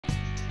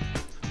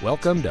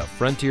Welcome to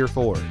Frontier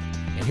Ford,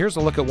 and here's a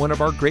look at one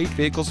of our great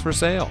vehicles for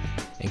sale.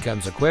 It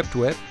comes equipped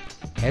with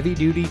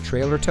heavy-duty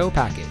trailer tow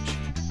package,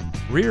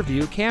 rear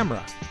view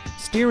camera,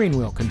 steering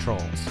wheel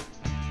controls,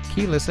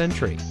 keyless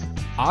entry,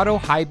 auto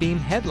high beam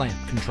headlamp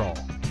control,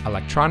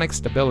 electronic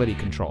stability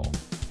control,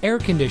 air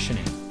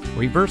conditioning,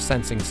 reverse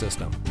sensing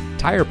system,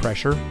 tire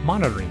pressure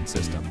monitoring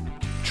system,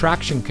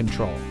 traction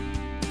control.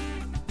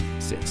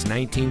 Since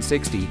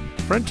 1960,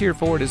 Frontier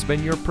Ford has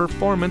been your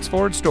performance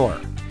Ford store.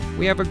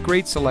 We have a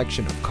great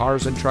selection of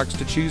cars and trucks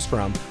to choose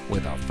from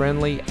with a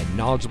friendly and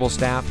knowledgeable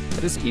staff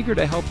that is eager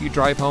to help you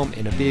drive home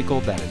in a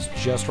vehicle that is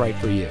just right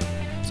for you.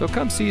 So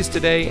come see us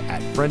today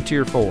at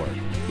Frontier Ford.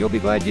 You'll be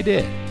glad you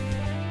did.